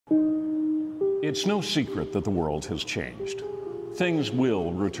It's no secret that the world has changed. Things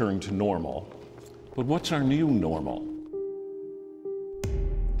will return to normal, but what's our new normal?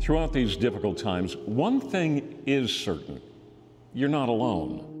 Throughout these difficult times, one thing is certain: you're not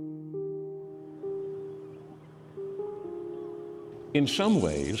alone. In some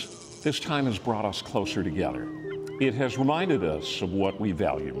ways, this time has brought us closer together. It has reminded us of what we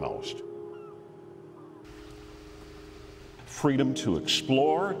value most. Freedom to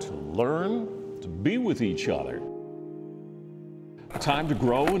explore, to learn, to be with each other. A time to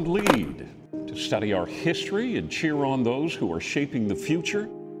grow and lead, to study our history and cheer on those who are shaping the future,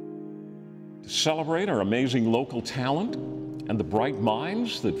 to celebrate our amazing local talent and the bright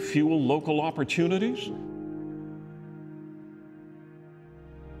minds that fuel local opportunities.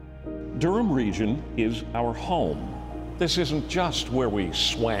 Durham Region is our home. This isn't just where we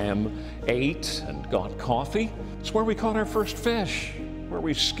swam, ate, and got coffee. It's where we caught our first fish, where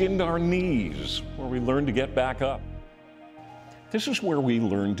we skinned our knees, where we learned to get back up. This is where we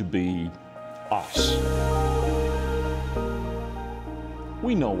learn to be us.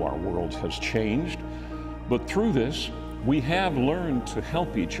 We know our world has changed, but through this, we have learned to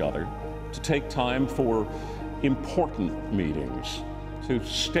help each other, to take time for important meetings, to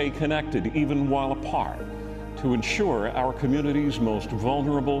stay connected even while apart, to ensure our community's most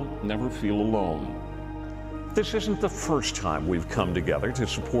vulnerable never feel alone. This isn't the first time we've come together to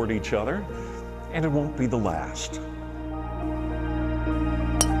support each other, and it won't be the last.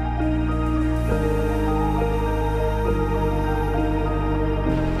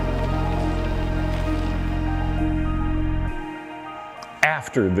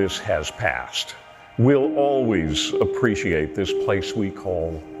 After this has passed, we'll always appreciate this place we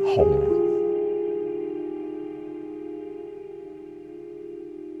call home.